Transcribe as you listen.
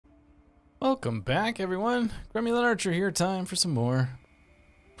Welcome back, everyone. Gremulin Archer here. Time for some more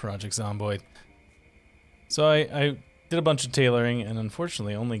Project Zomboid. So I did a bunch of tailoring and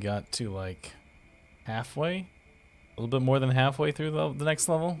unfortunately only got to like halfway, a little bit more than halfway through the next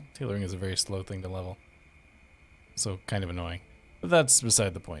level. Tailoring is a very slow thing to level, so kind of annoying. But that's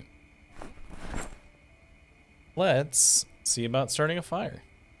beside the point. Let's see about starting a fire.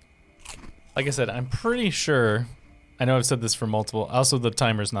 Like I said, I'm pretty sure. I know I've said this for multiple. Also, the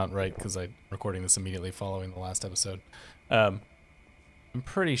timer's not right because I'm recording this immediately following the last episode. I'm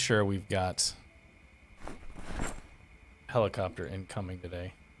pretty sure we've got helicopter incoming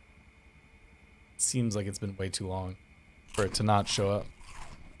today. Seems like it's been way too long for it to not show up.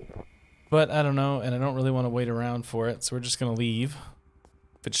 But I don't know, and I don't really want to wait around for it, so we're just gonna leave.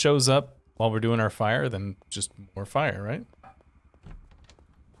 If it shows up while we're doing our fire, then just more fire, right?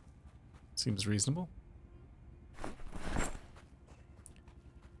 Seems reasonable.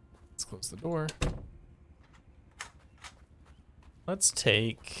 Let's close the door. We'll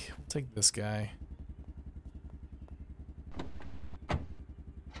take this guy.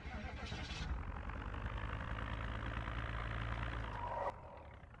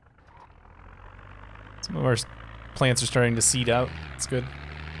 Some of our plants are starting to seed out. That's good.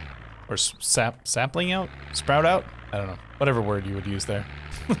 Or sapling out? Sprout out? I don't know. Whatever word you would use there.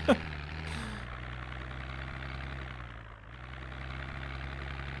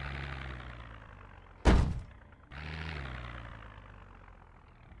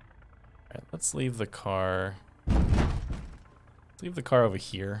 Alright, let's leave the car. Let's leave the car over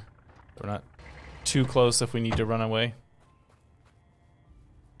here. We're not too close if we need to run away.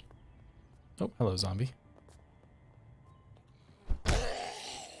 Oh, hello, zombie.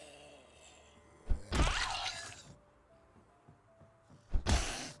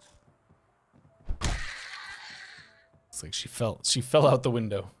 Looks like she fell out the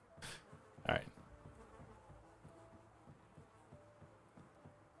window. All right.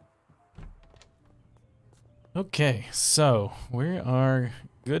 Okay, so we are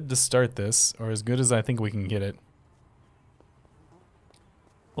good to start this, or as good as I think we can get it.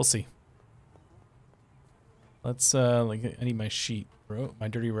 We'll see. Let's like I need my sheet, bro. My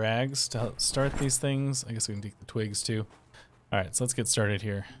dirty rags to start these things. I guess we can take the twigs too. All right, so let's get started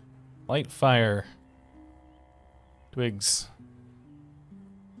here. Light fire. Twigs.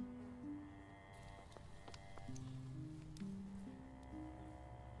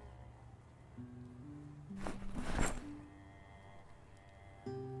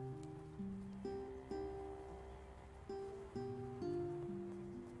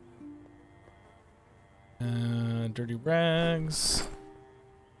 Dirty rags.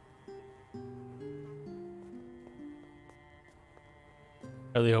 I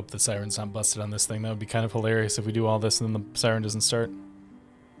really hope the siren's not busted on this thing. That would be kind of hilarious if we do all this and then the siren doesn't start.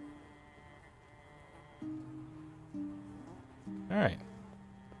 Alright.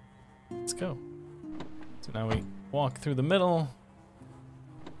 Let's go. So now we walk through the middle.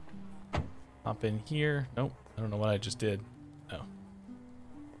 Hop in here. Nope. I don't know what I just did. Oh.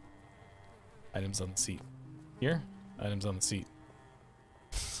 Items on the seat. Here? Items on the seat.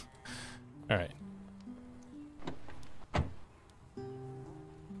 Alright.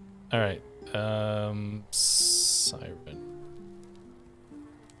 Alright. Siren.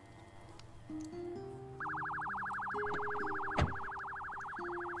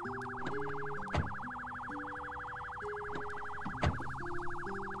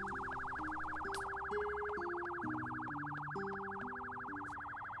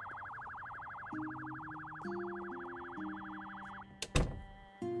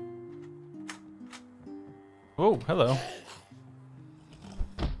 Oh, hello.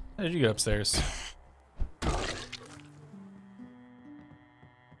 How did you get upstairs?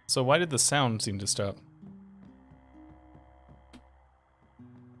 So why did the sound seem to stop?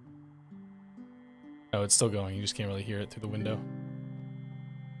 Oh, it's still going. You just can't really hear it through the window.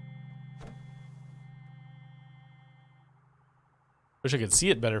 Wish I could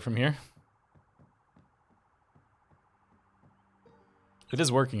see it better from here. It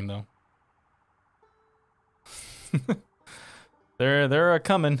is working though. They're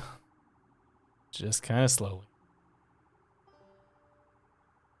coming. Just kind of slowly.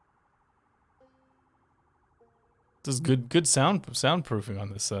 This is good soundproofing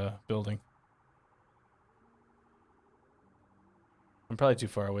on this building. I'm probably too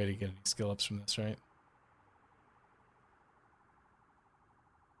far away to get any skill ups from this, right?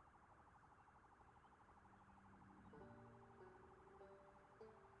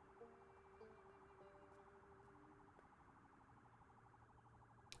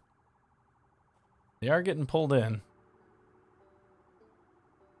 They are getting pulled in.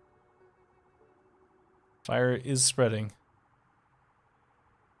 Fire is spreading.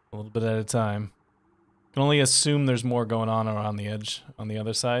 A little bit at a time. Can only assume there's more going on around the edge on the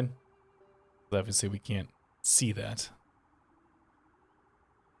other side. But obviously we can't see that.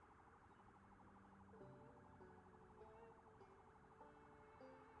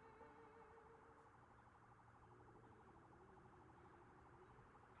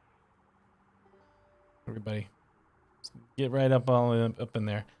 Everybody, get right up up in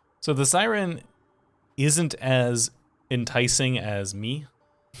there. So the siren isn't as enticing as me.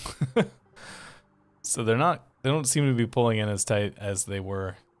 So they don't seem to be pulling in as tight as they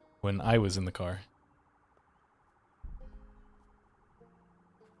were when I was in the car.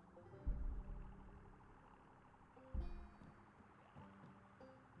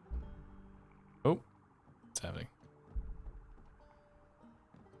 Oh, what's happening?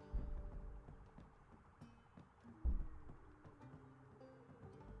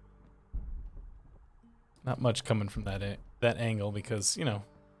 Not much coming from that angle because, you know,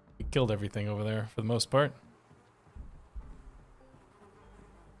 we killed everything over there for the most part.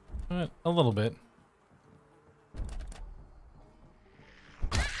 But a little bit.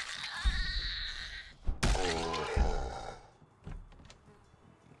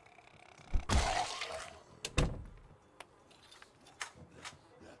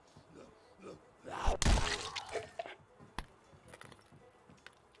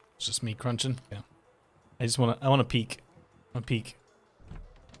 It's just me crunching. Yeah. I want to peek. I want to peek.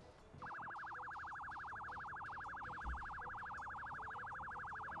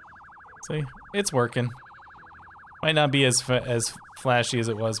 See, it's working. Might not be as flashy as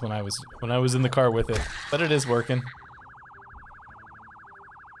it was when I was in the car with it, but it is working.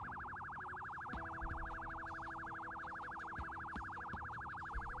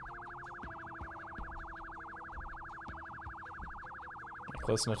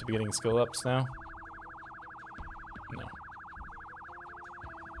 Close enough to be getting skill ups now? No.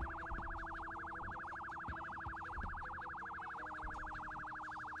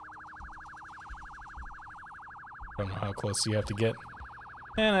 Don't know how close you have to get.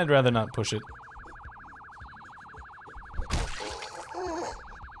 And I'd rather not push it.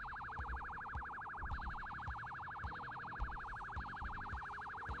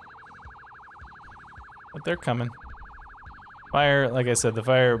 But they're coming. Fire, like I said, the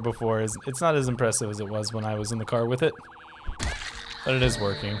fire before it's not as impressive as it was when I was in the car with it. But it is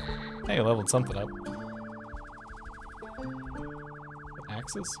working. Hey, I leveled something up.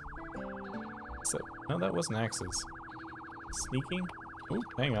 Axes? So, no, that wasn't axes. Sneaking? Ooh,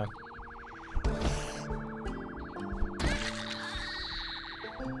 hang on.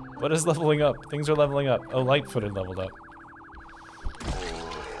 What is leveling up? Things are leveling up. Oh, light-footed leveled up.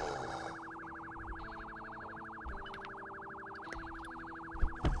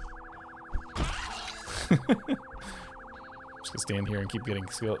 Just gonna stand here and keep getting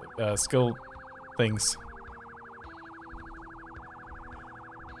skill things.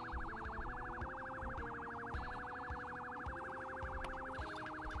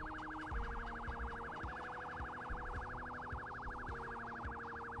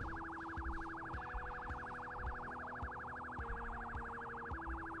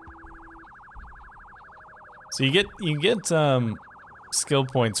 So you get skill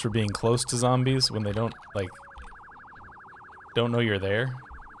points for being close to zombies when they don't know you're there.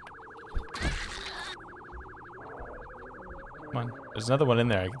 Come on, there's another one in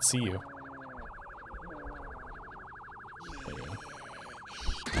there. I can see you. There you go.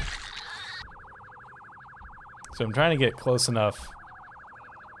 So I'm trying to get close enough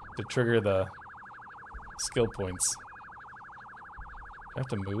to trigger the skill points. I have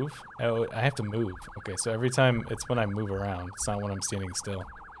to move? Oh, I have to move. Okay, so every time it's when I move around. It's not when I'm standing still.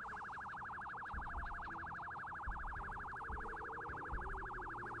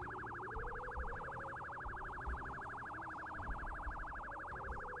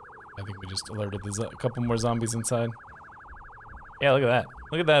 I think we just alerted there's a couple more zombies inside. Yeah, look at that.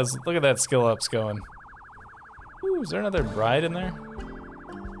 Look at that skill ups going. Ooh, is there another bride in there?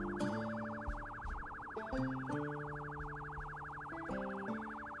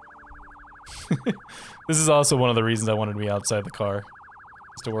 This is also one of the reasons I wanted to be outside the car,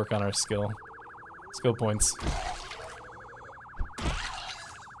 is to work on our skill points.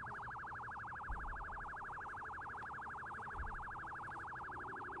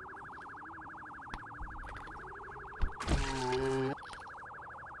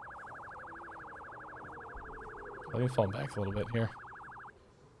 Let me fall back a little bit here.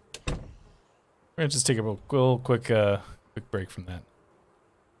 We're gonna just take a real quick break from that.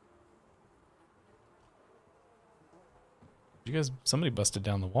 You guys, somebody busted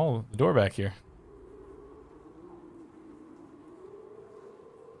down the door back here.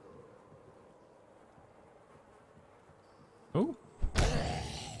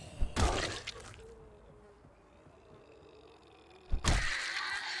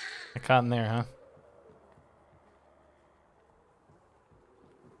 Got caught in there, huh?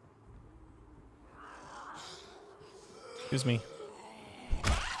 Excuse me.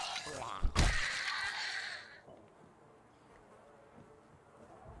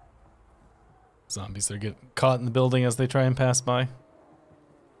 Zombies that get caught in the building as they try and pass by. What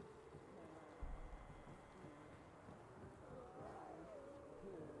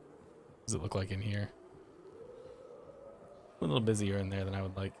does it look like in here? A little busier in there than I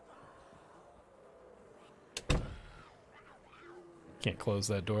would like. Can't close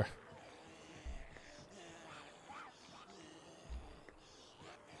that door.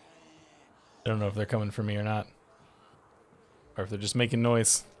 I don't know if they're coming for me or not. Or if they're just making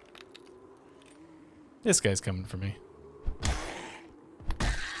noise. This guy's coming for me.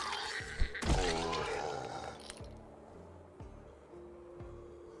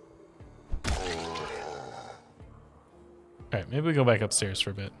 Alright, maybe we go back upstairs for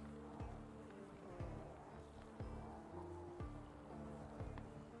a bit.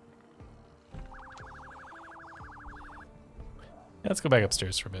 Yeah, let's go back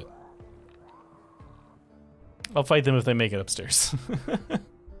upstairs for a bit. I'll fight them if they make it upstairs.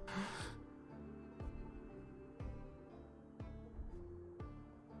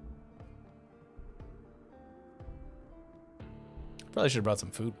 Probably should have brought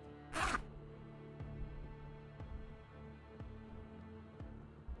some food.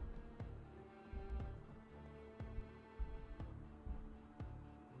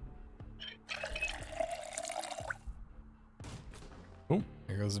 Oh,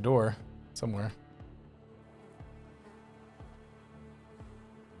 here goes the door somewhere.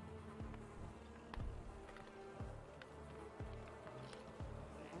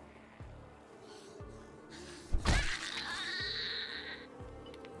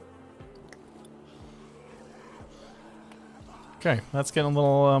 Okay, that's getting a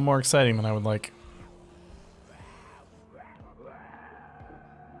little more exciting than I would like.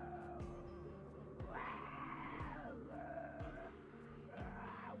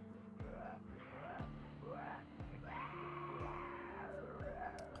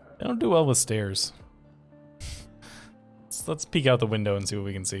 I don't do well with stairs. Let's peek out the window and see what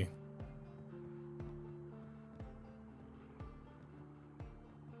we can see.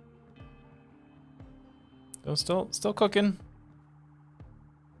 Oh, still cooking.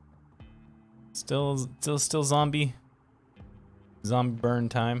 Still zombie burn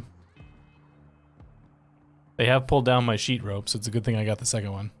time. They have pulled down my sheet rope, so it's a good thing I got the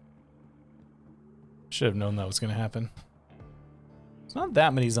second one. Should have known that was gonna happen. There's not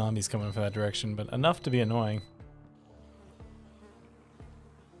that many zombies coming from that direction, but enough to be annoying.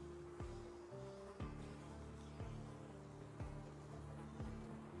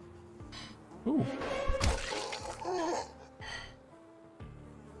 Ooh.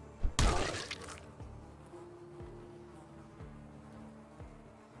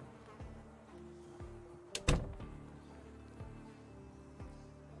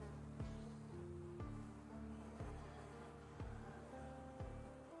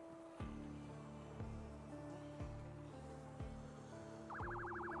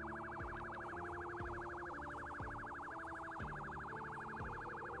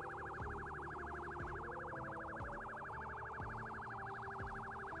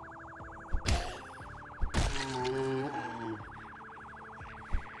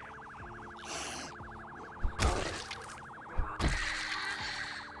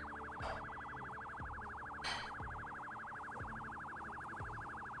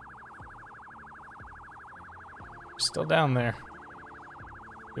 Still down there,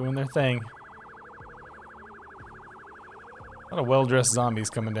 doing their thing. A lot of well-dressed zombies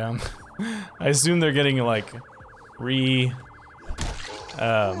coming down. I assume they're getting like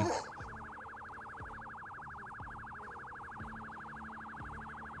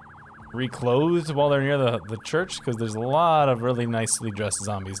reclothed while they're near the church, because there's a lot of really nicely dressed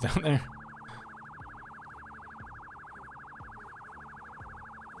zombies down there.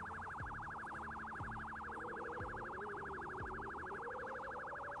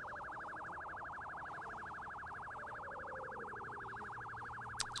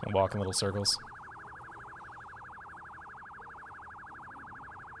 Walk in little circles.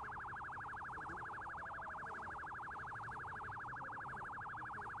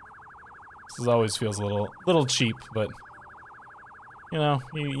 This always feels a little cheap, but you know,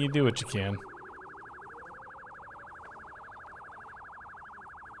 you do what you can.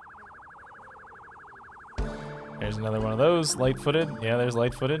 There's another one of those, light-footed. Yeah, there's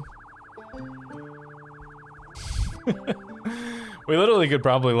light-footed. We literally could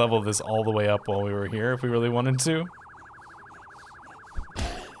probably level this all the way up while we were here if we really wanted to.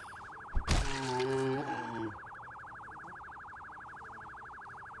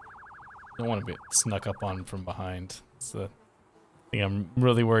 Don't want to be snuck up on from behind. It's the thing I'm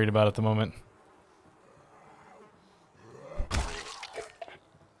really worried about at the moment.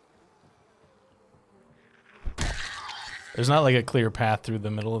 There's not like a clear path through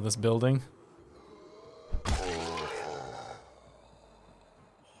the middle of this building.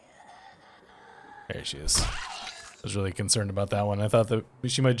 There she is. I was really concerned about that one. I thought that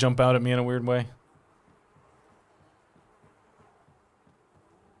she might jump out at me in a weird way.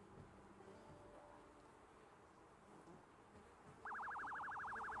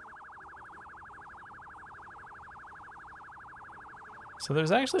 So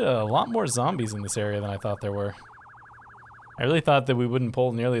there's actually a lot more zombies in this area than I thought there were. I really thought that we wouldn't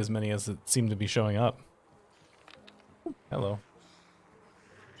pull nearly as many as it seemed to be showing up. Hello.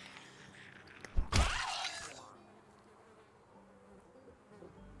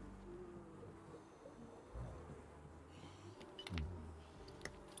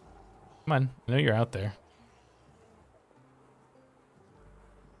 Come on, I know you're out there.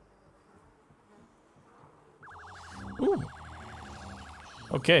 Ooh.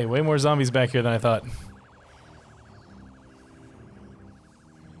 Okay, way more zombies back here than I thought.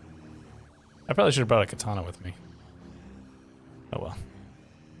 I probably should have brought a katana with me. Oh well.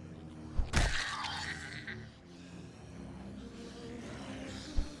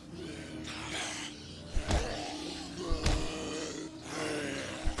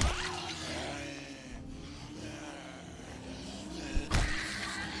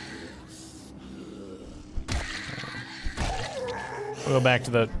 We'll go back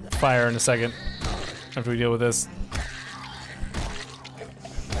to the fire in a second after we deal with this.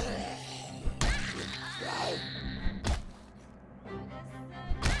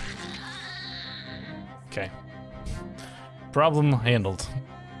 Okay. Problem handled.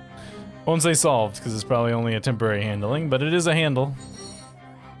 Won't say solved, because it's probably only a temporary handling, but it is a handle.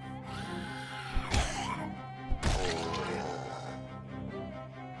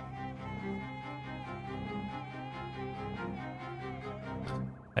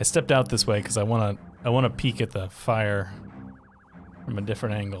 I stepped out this way because I wanna peek at the fire from a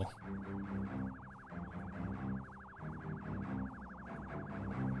different angle.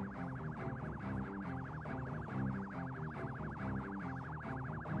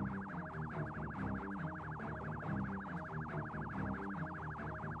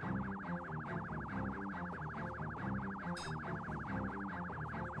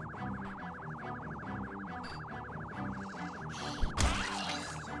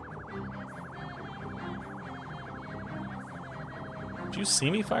 Did you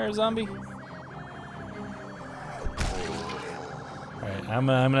see me fire, zombie? Alright, I'm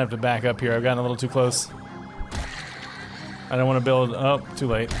gonna have to back up here. I've gotten a little too close. I don't want to build... Oh, too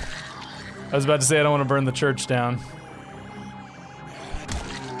late. I was about to say I don't want to burn the church down.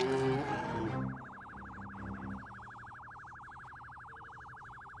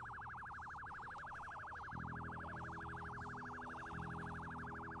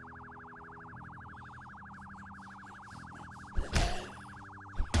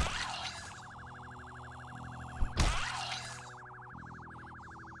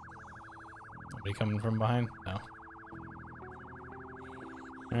 Nobody coming from behind? No.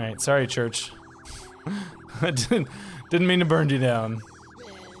 Alright, sorry, church. I didn't mean to burn you down.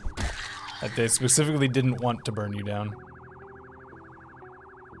 They specifically didn't want to burn you down.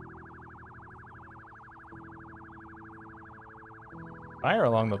 Fire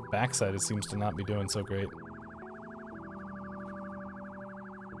along the backside, it seems to not be doing so great.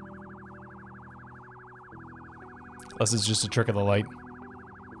 Unless it's just a trick of the light.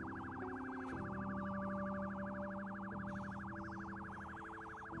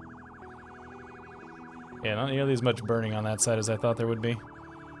 Yeah, not nearly as much burning on that side as I thought there would be.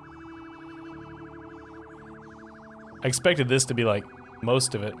 I expected this to be like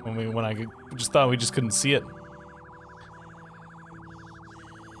most of it when I just thought we just couldn't see it.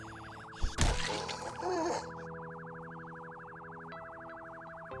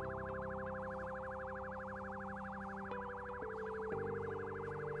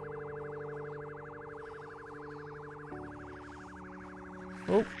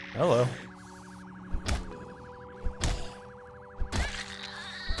 Oh, hello.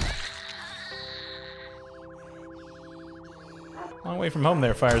 Long way from home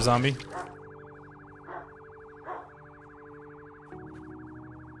there, fire zombie.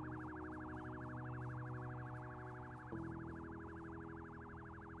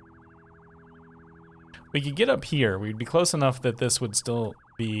 We could get up here. We'd be close enough that this would still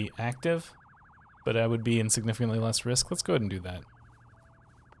be active, but I would be in significantly less risk. Let's go ahead and do that.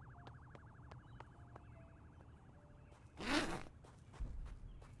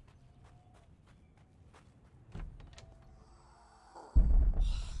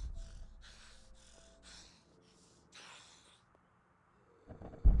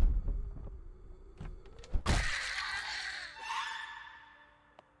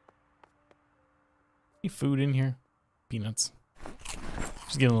 Any food in here? Peanuts.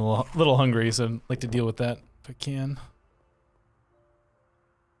 Just getting a little hungry, so I'd like to deal with that if I can.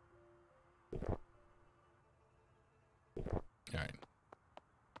 Alright.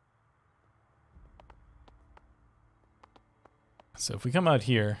 So if we come out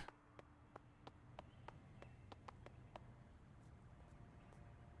here...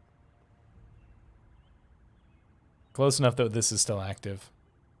 Close enough that this is still active.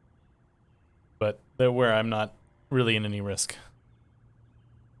 But they're where I'm not really in any risk.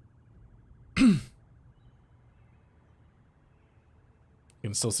 I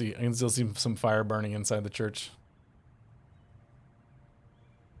can still see some fire burning inside the church.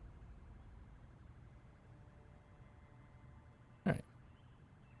 All right.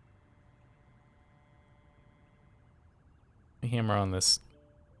 Hammer on this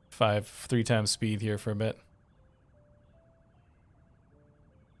 3 times speed here for a bit.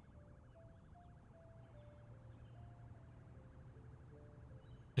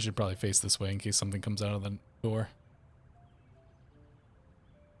 I should probably face this way in case something comes out of the door.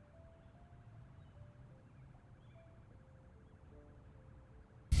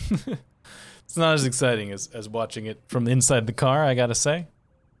 It's not as exciting as watching it from inside the car, I gotta say.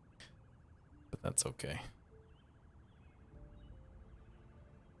 But that's okay.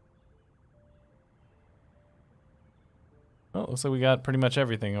 Oh, looks like we got pretty much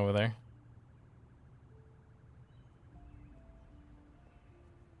everything over there.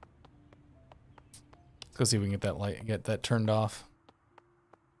 Let's go see if we can get that turned off.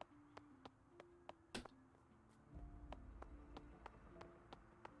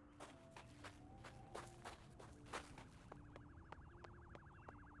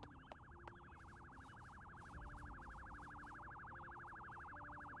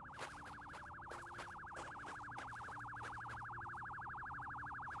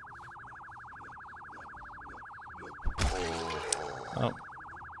 Oh.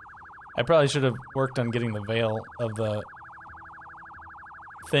 I probably should have worked on getting the veil of the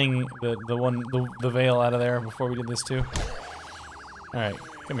thing, the veil out of there before we did this too. Alright,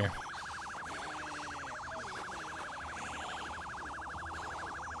 come here.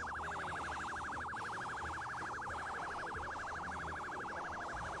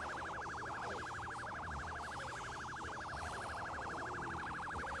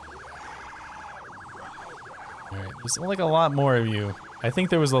 Alright, there's like a lot more of you. I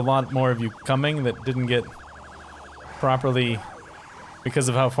think there was a lot more of you coming that didn't get properly, because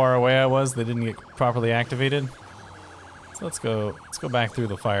of how far away I was, they didn't get properly activated. So let's go back through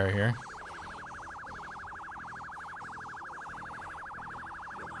the fire here.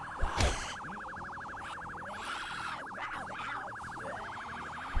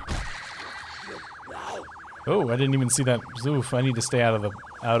 Oh, I didn't even see that. Oof, I need to stay out of the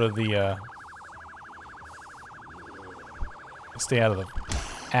stay out of the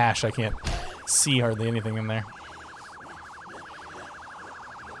ash. I can't see hardly anything in there.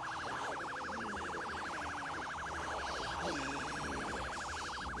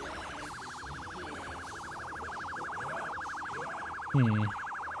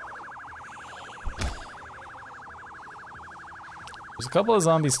 There's a couple of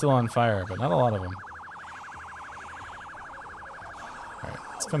zombies still on fire, but not a lot of them. Alright,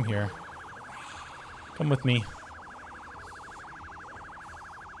 let's come here. Come with me.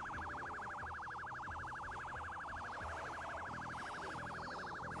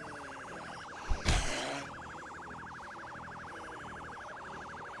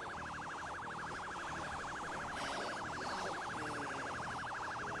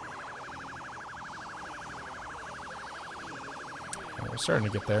 We're starting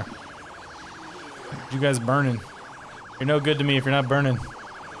to get there. You guys burning. You're no good to me if you're not burning.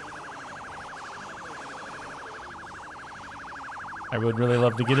 I would really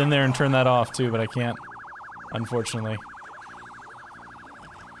love to get in there and turn that off too, but I can't, unfortunately.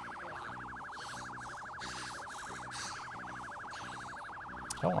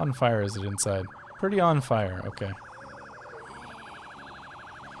 How on fire is it inside? Pretty on fire, okay.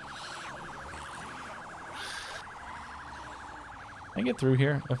 Can I get through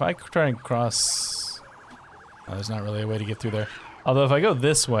here? If I try and cross... Oh, there's not really a way to get through there. Although if I go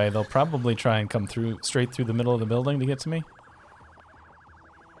this way, they'll probably try and come through, straight through the middle of the building to get to me.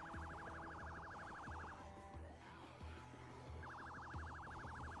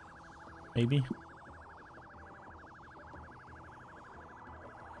 Maybe.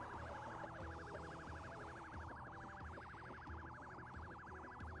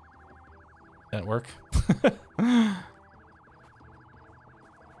 Didn't work.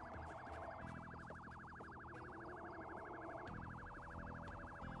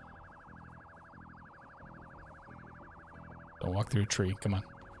 I'll walk through a tree. Come on.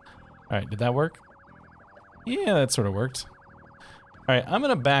 Alright, did that work? Yeah, that sort of worked. Alright, I'm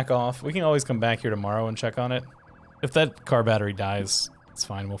gonna back off. We can always come back here tomorrow and check on it. If that car battery dies, it's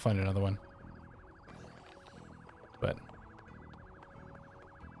fine. We'll find another one. But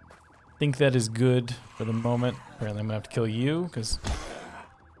I think that is good for the moment. Apparently I'm gonna have to kill you, because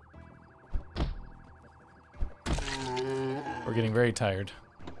we're getting very tired.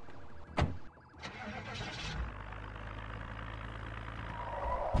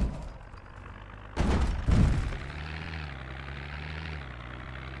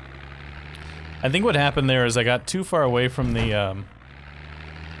 I think what happened there is I got too far away from the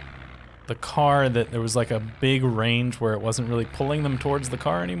car that there was like a big range where it wasn't really pulling them towards the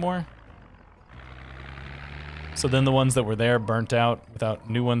car anymore. So then the ones that were there burnt out without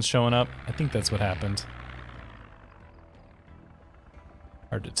new ones showing up. I think that's what happened.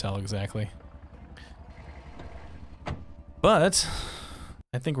 Hard to tell exactly. But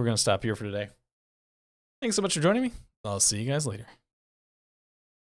I think we're gonna stop here for today. Thanks so much for joining me. I'll see you guys later.